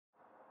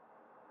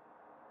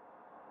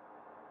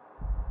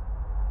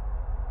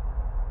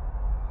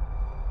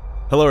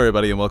Hello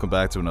everybody and welcome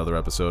back to another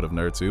episode of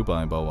Nerd Soup.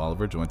 I'm Beau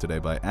Oliver, joined today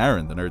by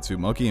Aaron, the Nerd Soup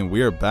Monkey, and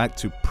we are back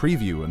to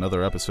preview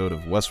another episode of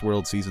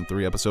Westworld Season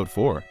 3, Episode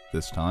 4.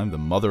 This time, The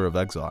Mother of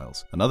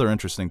Exiles. Another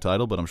interesting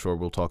title, but I'm sure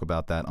we'll talk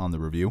about that on the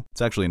review.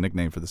 It's actually a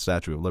nickname for the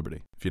Statue of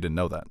Liberty, if you didn't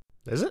know that.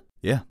 Is it?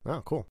 Yeah.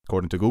 Oh, cool.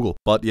 According to Google.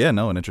 But yeah,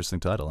 no, an interesting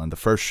title. And the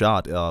first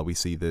shot, we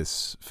see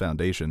this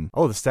foundation.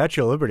 Oh, the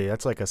Statue of Liberty.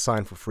 That's like a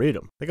sign for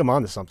freedom. I think I'm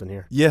onto something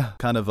here. Yeah,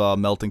 kind of a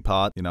melting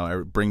pot. You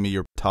know, bring me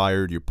you're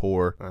tired, you're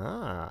poor.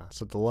 Ah,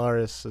 so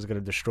Dolores is going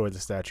to destroy the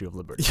Statue of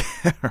Liberty.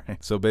 Yeah,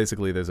 right. So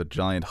basically there's a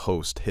giant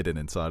host hidden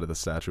inside of the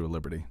Statue of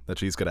Liberty that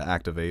she's going to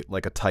activate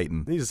like a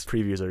titan. These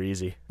previews are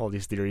easy. All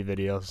these theory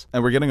videos.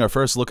 And we're getting our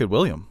first look at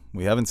William.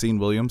 We haven't seen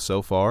William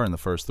so far in the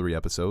first 3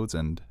 episodes,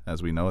 and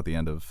as we know at the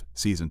end of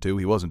Season 2,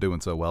 he wasn't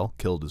doing so well.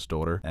 Killed his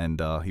daughter, and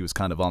he was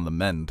kind of on the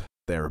mend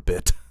there a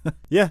bit.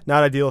 Yeah,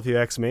 not ideal if you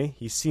ask me.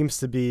 He seems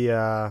to be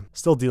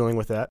still dealing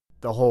with that.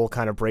 The whole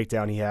kind of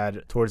breakdown he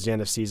had towards the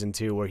end of Season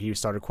 2 where he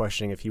started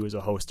questioning if he was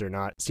a host or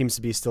not seems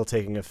to be still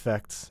taking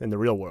effect in the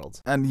real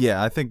world. And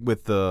yeah, I think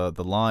with the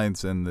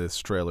lines in this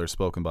trailer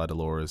spoken by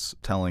Dolores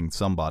telling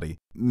somebody,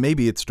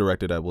 maybe it's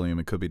directed at William,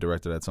 it could be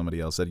directed at somebody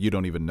else, that you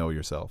don't even know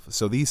yourself.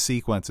 So these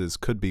sequences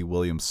could be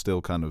William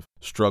still kind of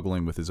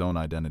struggling with his own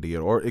identity,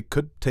 or it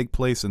could take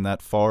place in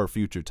that far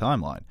future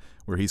timeline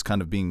where he's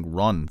kind of being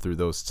run through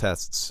those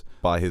tests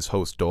by his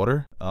host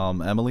daughter,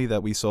 Emily,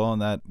 that we saw,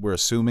 and that we're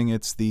assuming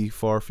it's the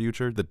far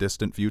future, the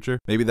distant future.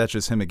 Maybe that's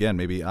just him again.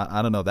 Maybe,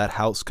 I don't know, that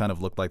house kind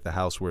of looked like the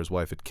house where his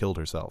wife had killed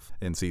herself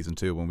in Season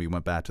 2 when we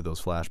went back to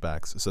those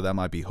flashbacks. So that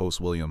might be host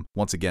William,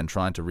 once again,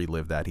 trying to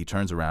relive that. He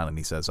turns around and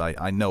he says,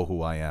 I know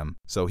who I am.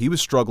 So he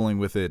was struggling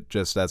with it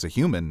just as a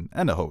human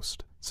and a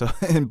host. So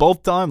in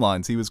both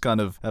timelines, he was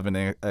kind of having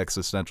an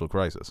existential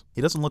crisis.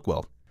 He doesn't look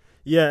well.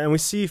 Yeah, and we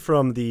see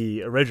from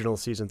the original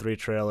Season 3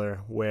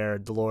 trailer where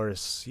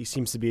Dolores, he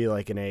seems to be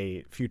like in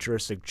a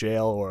futuristic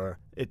jail, or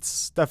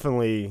it's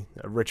definitely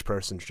a rich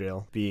person's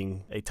jail,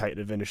 being a titan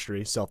of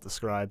industry,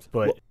 self-described.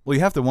 But well, you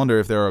have to wonder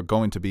if there are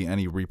going to be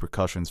any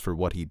repercussions for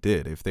what he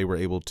did, if they were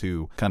able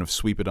to kind of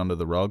sweep it under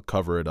the rug,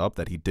 cover it up,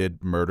 that he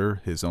did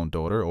murder his own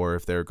daughter, or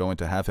if they're going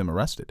to have him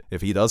arrested.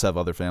 If he does have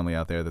other family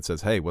out there that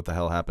says, hey, what the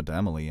hell happened to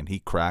Emily, and he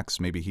cracks,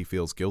 maybe he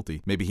feels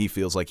guilty. Maybe he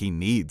feels like he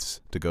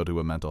needs to go to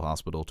a mental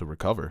hospital to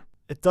recover.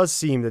 It does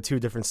seem the 2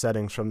 different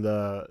settings from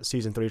the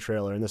Season 3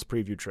 trailer and this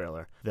preview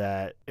trailer,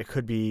 that it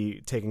could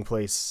be taking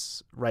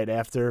place right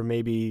after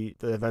maybe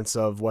the events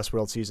of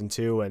Westworld Season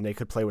 2, and they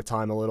could play with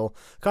time a little.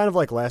 Kind of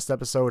like last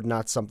episode,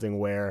 not something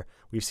where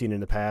we've seen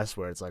in the past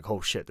where it's like, oh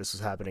shit, this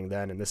was happening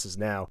then and this is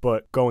now,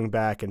 but going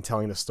back and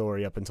telling the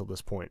story up until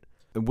this point.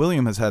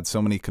 William has had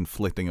so many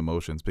conflicting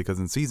emotions because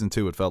in Season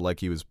 2 it felt like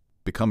he was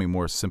becoming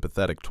more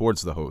sympathetic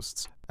towards the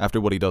hosts after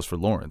what he does for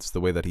Lawrence,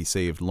 the way that he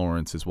saved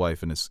Lawrence, his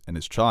wife, and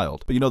his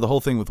child. But you know, the whole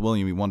thing with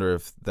William, you wonder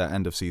if the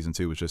end of Season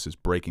 2 was just his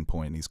breaking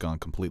point and he's gone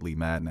completely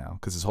mad now.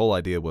 Because his whole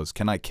idea was,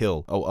 can I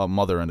kill a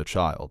mother and a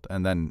child?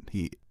 And then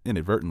he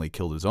inadvertently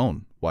killed his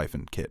own wife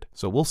and kid.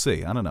 So we'll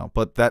see. I don't know.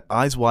 But that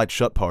Eyes Wide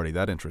Shut party,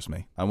 that interests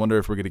me. I wonder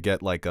if we're going to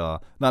get like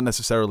not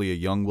necessarily a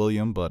young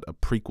William, but a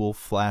prequel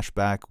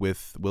flashback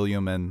with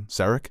William and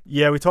Sarek.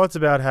 Yeah, we talked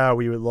about how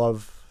we would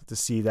love to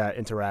see that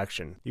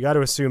interaction. You got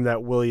to assume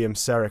that William,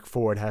 Sarek,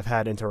 Ford have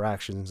had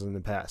interactions in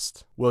the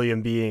past.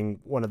 William being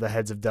one of the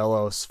heads of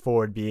Delos,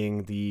 Ford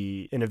being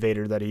the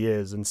innovator that he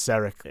is, and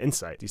Sarek,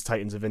 Insight, these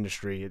titans of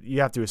industry. You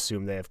have to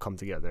assume they have come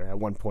together at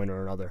one point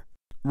or another.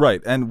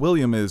 Right, and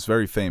William is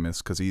very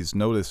famous because he's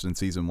noticed in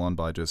Season 1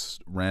 by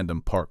just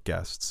random park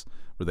guests,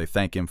 where they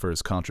thank him for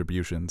his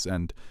contributions,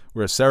 and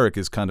whereas Sarek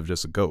is kind of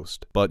just a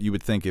ghost. But you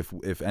would think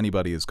if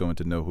anybody is going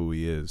to know who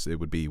he is, it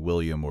would be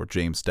William or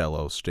James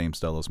Delos. James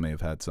Delos may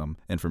have had some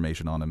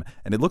information on him.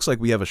 And it looks like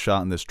we have a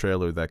shot in this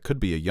trailer that could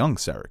be a young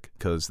Sarek,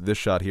 because this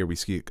shot here we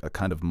see a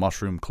kind of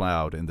mushroom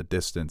cloud in the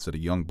distance and a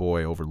young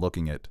boy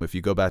overlooking it. If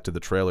you go back to the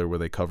trailer where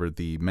they covered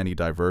the many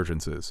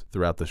divergences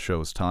throughout the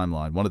show's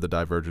timeline, one of the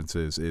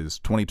divergences is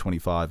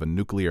 2025, a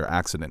nuclear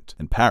accident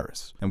in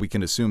Paris. And we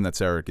can assume that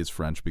Sarek is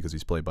French because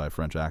he's played by a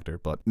French actor,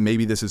 but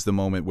maybe this is the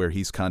moment where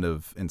he's kind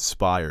of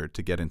inspired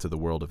to get into the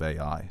world of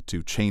AI,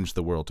 to change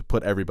the world, to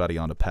put everybody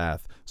on a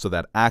path so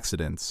that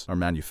accidents are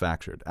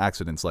manufactured.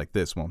 Accidents like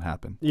this won't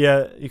happen.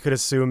 Yeah, you could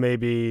assume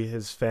maybe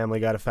his family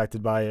got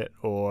affected by it,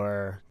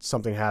 or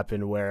something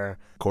happened where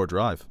Core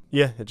drive.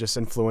 Yeah, it just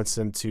influenced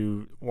him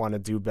to want to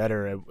do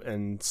better.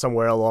 And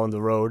somewhere along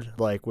the road,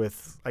 like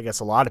with, I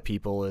guess, a lot of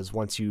people, is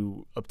once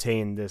you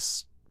obtain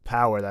this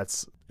power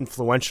that's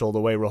influential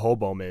the way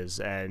Rehoboam is,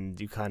 and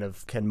you kind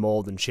of can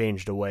mold and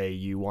change the way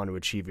you want to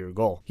achieve your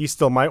goal. He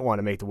still might want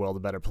to make the world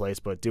a better place,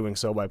 but doing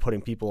so by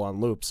putting people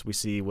on loops, we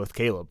see with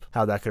Caleb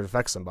how that could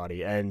affect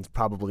somebody, and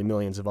probably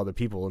millions of other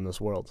people in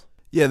this world.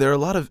 Yeah, there are a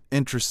lot of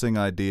interesting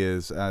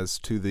ideas as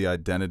to the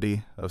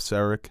identity of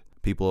Sarek.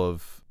 People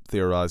have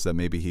theorized that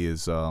maybe he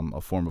is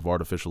a form of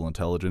artificial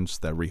intelligence,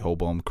 that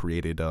Rehoboam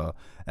created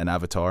an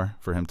avatar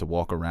for him to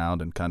walk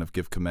around and kind of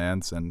give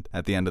commands, and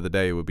at the end of the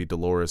day, it would be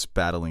Dolores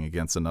battling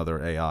against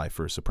another AI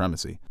for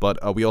supremacy.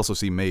 But we also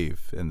see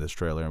Maeve in this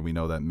trailer, and we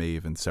know that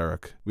Maeve and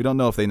Sarek, we don't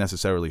know if they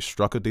necessarily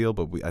struck a deal,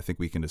 but I think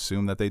we can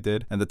assume that they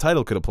did. And the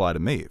title could apply to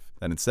Maeve.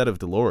 And instead of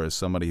Dolores,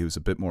 somebody who's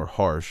a bit more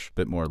harsh, a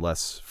bit more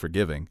less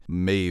forgiving,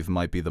 Maeve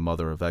might be the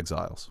Mother of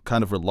Exiles.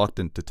 Kind of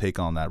reluctant to take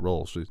on that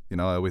role. She, I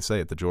always say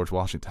it, the George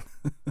Washington.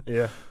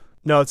 Yeah.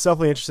 No, it's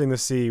definitely interesting to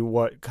see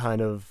what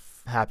kind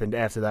of happened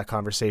after that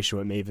conversation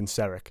with Maeve and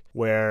Sarek,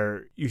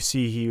 where you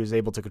see he was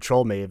able to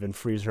control Maeve and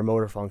freeze her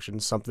motor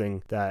functions,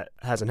 something that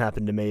hasn't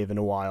happened to Maeve in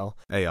a while.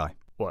 AI.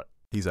 What?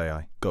 He's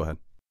AI. Go ahead.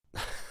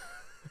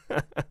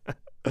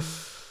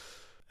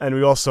 And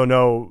we also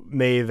know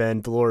Maeve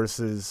and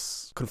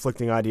Dolores'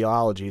 conflicting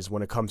ideologies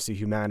when it comes to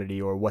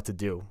humanity or what to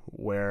do,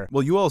 where...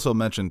 Well, you also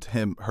mentioned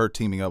her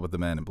teaming up with the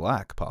Man in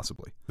Black,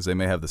 possibly, because they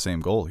may have the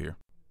same goal here.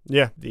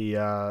 Yeah,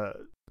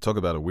 Talk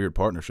about a weird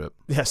partnership.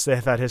 Yes, they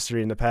have had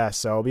history in the past,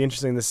 so it'll be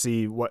interesting to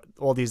see what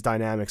all these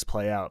dynamics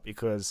play out,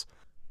 because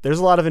there's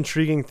a lot of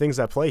intriguing things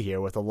at play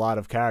here with a lot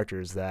of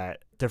characters that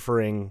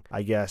differing,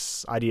 I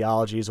guess,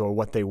 ideologies or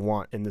what they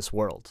want in this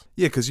world.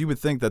 Yeah, because you would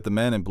think that the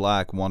Man in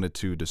Black wanted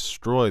to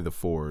destroy the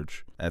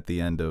Forge at the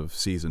end of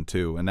Season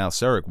 2, and now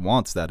Sarek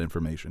wants that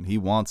information. He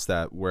wants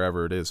that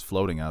wherever it is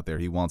floating out there.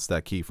 He wants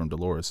that key from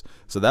Dolores.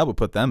 So that would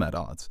put them at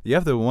odds. You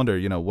have to wonder,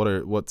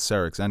 what's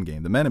Sarek's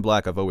endgame? The Man in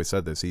Black, I've always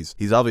said this,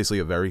 he's obviously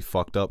a very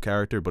fucked up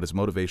character, but his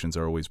motivations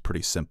are always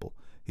pretty simple.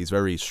 He's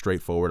very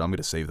straightforward. I'm going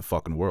to save the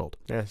fucking world.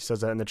 Yeah, he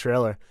says that in the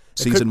trailer.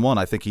 Season 1,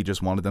 I think he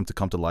just wanted them to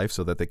come to life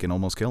so that they can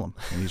almost kill him.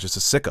 And he's just a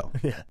sicko.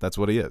 Yeah. That's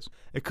what he is.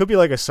 It could be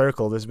like a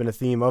circle. There's been a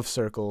theme of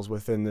circles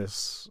within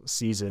this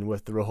season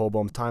with the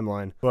Rehoboam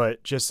timeline.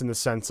 But just in the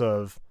sense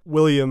of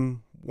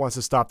William wants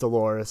to stop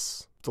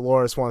Dolores.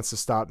 Dolores wants to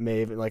stop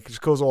Maeve. Like, it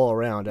just goes all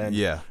around. And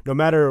yeah, no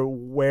matter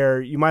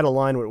where you might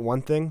align with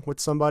one thing with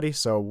somebody,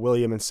 so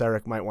William and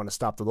Sarek might want to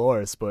stop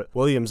Dolores, but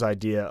William's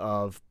idea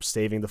of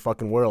saving the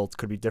fucking world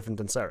could be different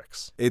than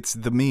Sarek's. It's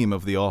the meme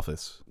of The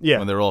Office. Yeah.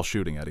 When they're all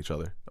shooting at each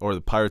other. Or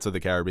the Pirates of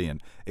the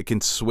Caribbean. It can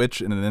switch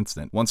in an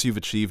instant. Once you've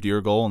achieved your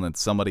goal and then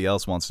somebody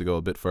else wants to go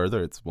a bit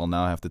further, it's, well,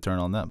 now I have to turn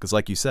on them. Because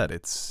like you said,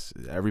 it's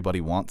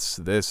everybody wants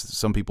this.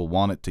 Some people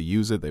want it to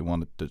use it. They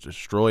want it to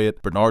destroy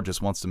it. Bernard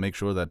just wants to make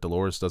sure that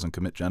Dolores doesn't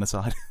commit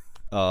genocide.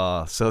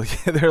 So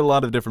yeah, there are a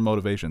lot of different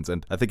motivations,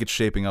 and I think it's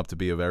shaping up to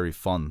be a very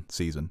fun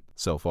season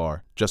so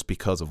far, just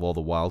because of all the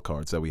wild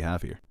cards that we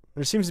have here.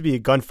 There seems to be a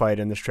gunfight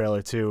in this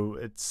trailer, too.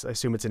 I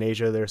assume it's in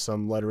Asia. There's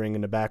some lettering in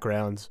the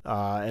background.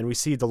 And we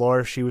see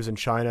Dolores. She was in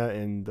China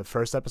in the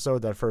first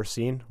episode, that first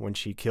scene, when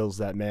she kills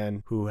that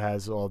man who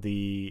has all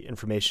the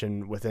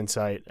information with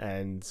insight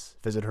and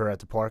visit her at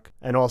the park.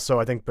 And also,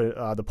 I think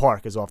the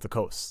park is off the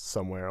coast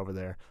somewhere over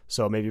there.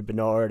 So maybe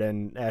Bernard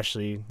and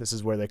Ashley, this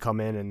is where they come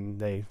in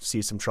and they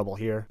see some trouble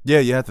here. Yeah,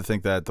 you have to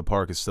think that the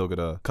park is still going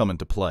to come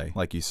into play,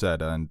 like you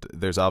said. And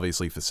there's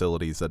obviously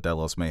facilities that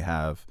Delos may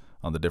have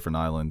on the different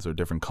islands or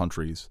different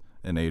countries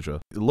in Asia.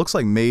 It looks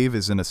like Maeve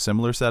is in a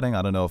similar setting.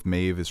 I don't know if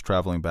Maeve is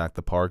traveling back to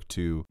the park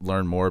to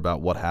learn more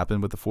about what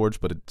happened with the Forge,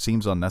 but it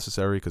seems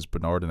unnecessary because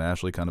Bernard and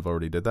Ashley kind of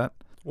already did that.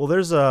 Well,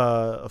 there's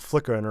a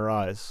flicker in her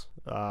eyes.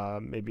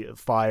 Maybe a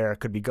fire,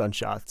 could be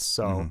gunshots.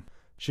 So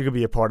she could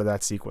be a part of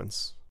that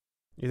sequence.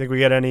 You think we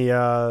get any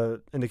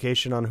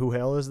indication on who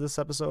Hale is this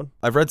episode?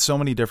 I've read so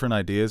many different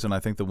ideas, and I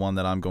think the one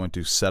that I'm going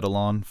to settle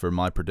on for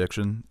my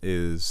prediction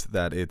is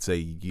that it's a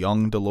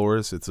young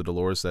Dolores. It's a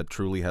Dolores that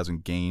truly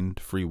hasn't gained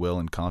free will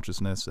and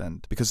consciousness,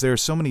 and because there are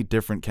so many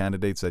different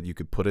candidates that you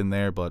could put in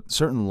there, but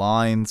certain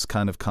lines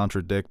kind of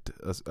contradict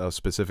a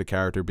specific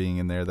character being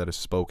in there that is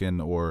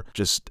spoken, or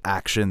just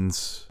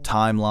actions,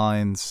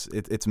 timelines.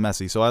 It's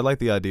messy. So I like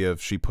the idea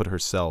of she put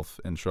herself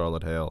in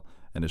Charlotte Hale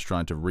and is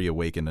trying to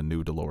reawaken a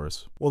new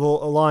Dolores. Well,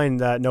 a line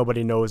that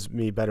nobody knows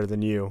me better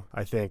than you,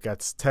 I think.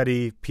 That's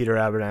Teddy, Peter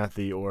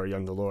Abernathy, or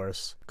young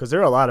Dolores. Because there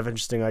are a lot of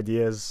interesting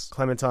ideas.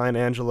 Clementine,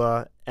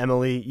 Angela,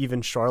 Emily,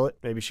 even Charlotte.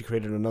 Maybe she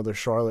created another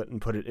Charlotte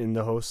and put it in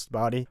the host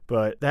body.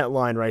 But that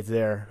line right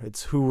there,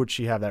 it's who would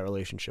she have that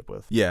relationship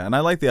with? Yeah, and I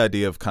like the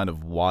idea of kind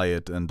of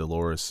Wyatt and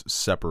Dolores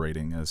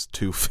separating as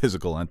two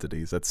physical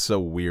entities. That's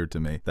so weird to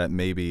me. That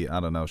maybe, I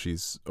don't know,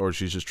 she's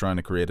just trying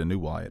to create a new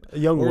Wyatt. A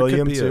young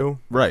William, too.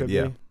 Right,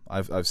 yeah.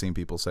 I've seen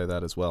people say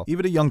that as well.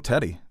 Even a young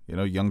Teddy,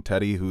 young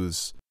Teddy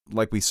who's,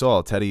 like we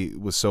saw, Teddy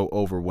was so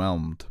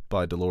overwhelmed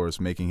by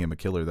Dolores making him a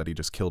killer that he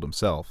just killed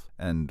himself.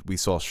 And we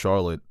saw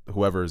Charlotte,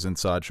 whoever is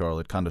inside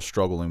Charlotte, kind of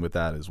struggling with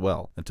that as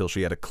well, until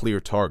she had a clear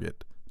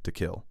target to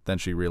kill. Then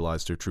she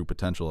realized her true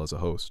potential as a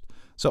host.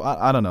 So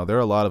I don't know, there are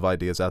a lot of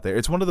ideas out there.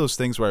 It's one of those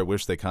things where I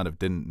wish they kind of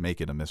didn't make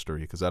it a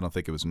mystery, because I don't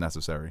think it was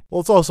necessary.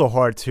 Well, it's also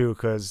hard too,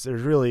 because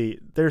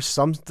there's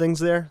some things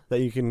there that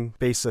you can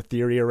base a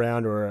theory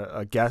around or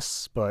a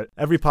guess, but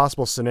every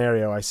possible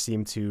scenario I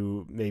seem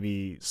to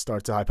maybe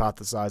start to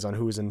hypothesize on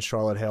who's in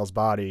Charlotte Hale's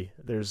body.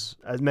 There's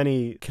as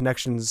many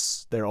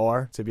connections there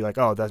are to be like,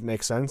 oh, that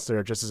makes sense. There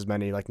are just as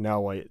many like,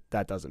 no, wait,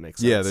 that doesn't make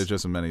sense. Yeah, there's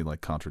just as many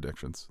like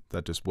contradictions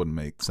that just wouldn't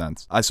make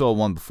sense. I I saw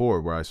one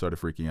before where I started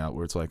freaking out,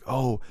 where it's like,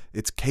 oh,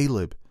 it's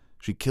Caleb.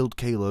 She killed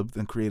Caleb,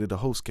 then created a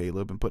host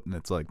Caleb, and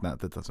it's like, nah,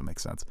 that doesn't make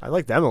sense. I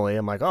liked Emily.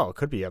 I'm like, oh, it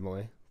could be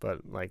Emily.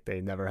 But, like,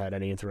 they never had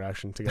any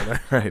interaction together.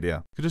 Right, yeah.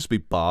 It could just be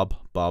Bob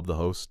the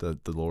host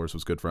that Dolores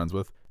was good friends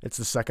with. It's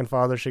the second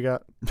father she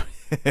got.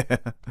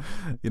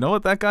 You know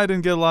what? That guy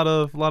didn't get a lot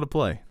of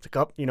play. It's like,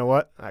 oh, you know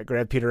what? I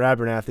grabbed Peter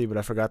Abernathy, but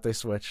I forgot they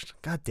switched.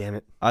 God damn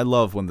it. I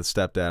love when the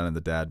stepdad and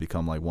the dad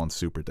become like one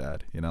super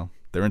dad, you know?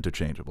 They're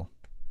interchangeable.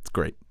 It's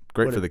great.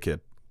 Great for the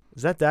kid.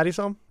 Is that Daddy's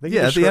Home?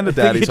 Yeah, at the end of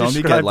Daddy's Home,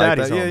 you get like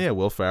that. Home. Yeah,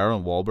 Will Ferrell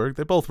and Wahlberg,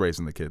 they're both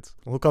raising the kids.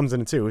 Well, who comes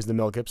in it too? Who's the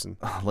Mel Gibson?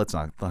 Let's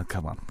not.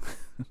 Come on.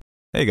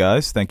 Hey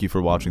guys, thank you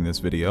for watching this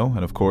video,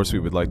 and of course we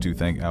would like to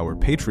thank our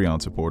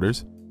Patreon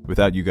supporters.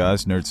 Without you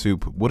guys, Nerd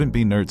Soup wouldn't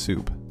be Nerd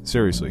Soup.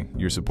 Seriously,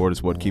 your support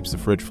is what keeps the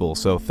fridge full,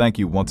 so thank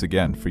you once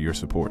again for your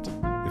support.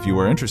 If you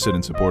are interested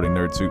in supporting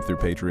Nerd Soup through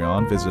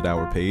Patreon, visit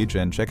our page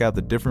and check out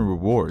the different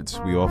rewards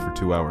we offer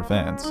to our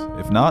fans.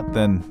 If not,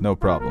 then no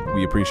problem.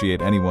 We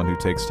appreciate anyone who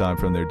takes time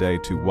from their day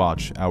to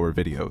watch our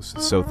videos.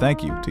 So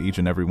thank you to each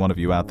and every one of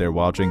you out there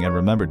watching, and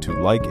remember to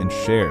like and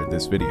share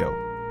this video.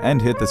 And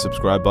hit the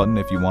subscribe button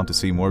if you want to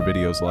see more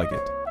videos like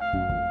it.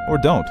 Or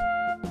don't.